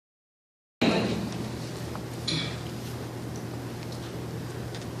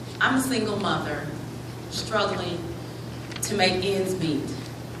I'm a single mother struggling to make ends meet.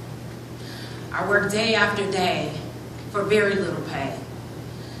 I work day after day for very little pay.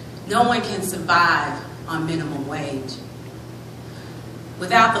 No one can survive on minimum wage.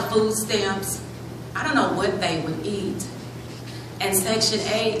 Without the food stamps, I don't know what they would eat. And Section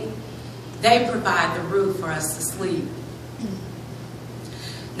 8, they provide the roof for us to sleep.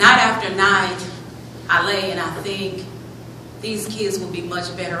 Night after night, I lay and I think these kids will be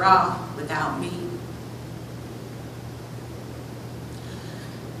much better off without me.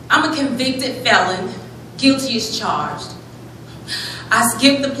 I'm a convicted felon, guilty as charged. I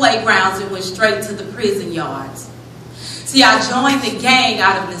skipped the playgrounds and went straight to the prison yards. See, I joined the gang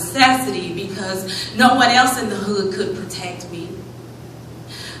out of necessity because no one else in the hood could protect me.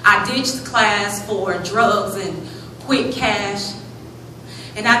 I ditched class for drugs and quick cash,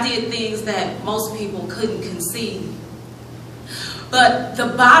 and I did things that most people couldn't conceive. But the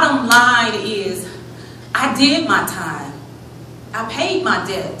bottom line is, I did my time. I paid my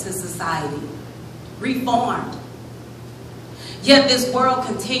debt to society, reformed. Yet this world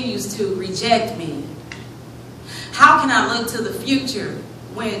continues to reject me. How can I look to the future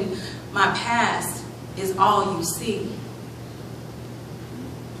when my past is all you see?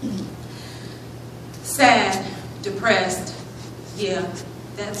 Sad, depressed, yeah,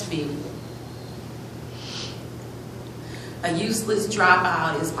 that's me. A useless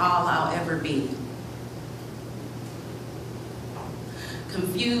dropout is all I'll ever be.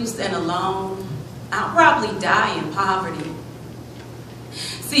 Confused and alone, I'll probably die in poverty.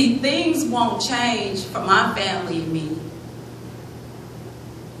 See, things won't change for my family and me.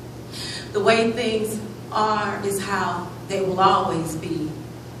 The way things are is how they will always be.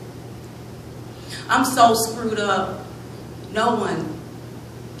 I'm so screwed up, no one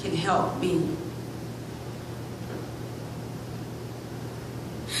can help me.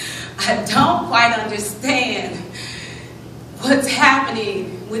 I don't quite understand what's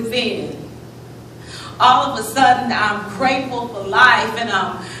happening within. All of a sudden, I'm grateful for life and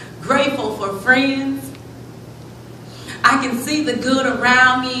I'm grateful for friends. I can see the good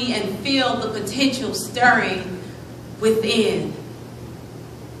around me and feel the potential stirring within.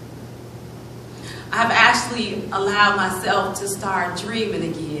 I've actually allowed myself to start dreaming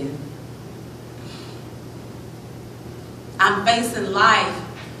again. I'm facing life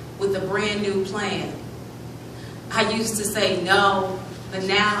with a brand new plan. I used to say no, but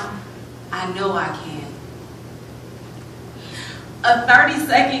now I know I can. A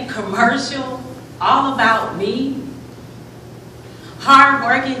 30-second commercial all about me,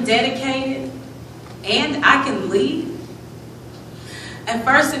 hardworking, dedicated, and I can lead. At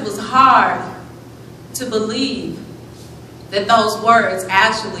first it was hard to believe that those words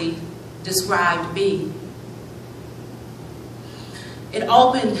actually described me. It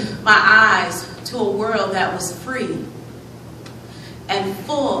opened my eyes to a world that was free and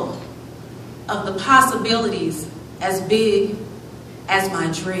full of the possibilities as big as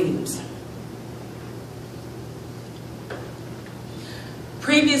my dreams.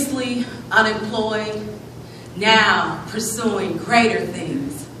 Previously unemployed, now pursuing greater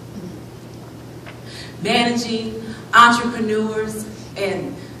things. Managing entrepreneurs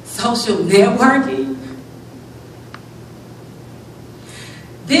and social networking.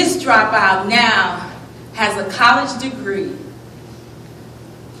 This dropout now has a college degree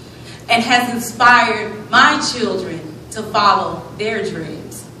and has inspired my children to follow their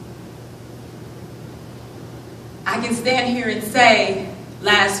dreams. I can stand here and say,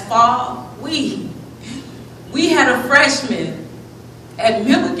 last fall, we had a freshman at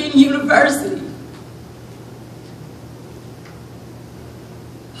Millikan University.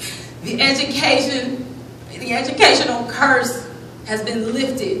 The educational curse has been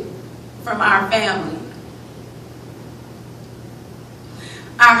lifted from our family.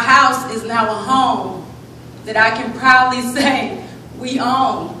 Our house is now a home that I can proudly say we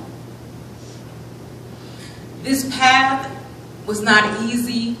own. This path was not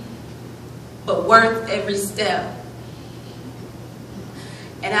easy, but worth every step.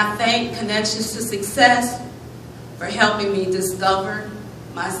 And I thank Connections to Success for helping me discover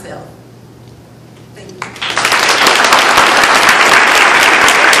myself. Thank you.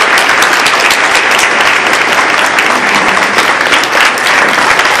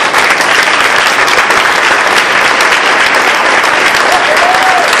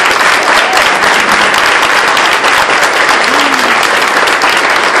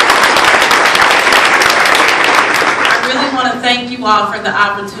 Thank you all for the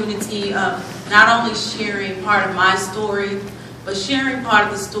opportunity of not only sharing part of my story, but sharing part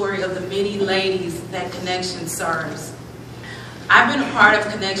of the story of the many ladies that Connection serves. I've been a part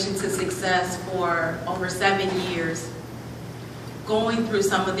of Connection to Success for over 7 years, going through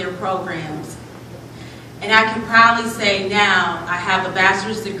some of their programs. And I can proudly say now I have a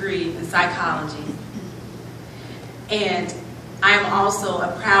bachelor's degree in psychology. And I am also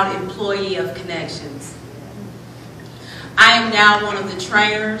a proud employee of Connections. I am now one of the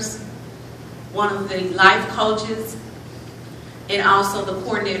trainers, one of the life coaches, and also the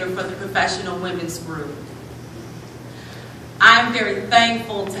coordinator for the professional women's group. I'm very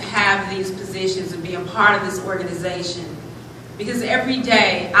thankful to have these positions and be a part of this organization, because every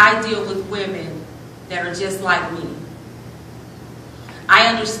day I deal with women that are just like me. I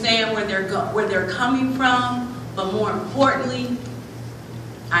understand where they're coming from, but more importantly,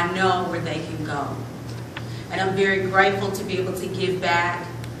 I know where they can go. And I'm very grateful to be able to give back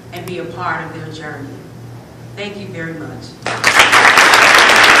and be a part of their journey. Thank you very much.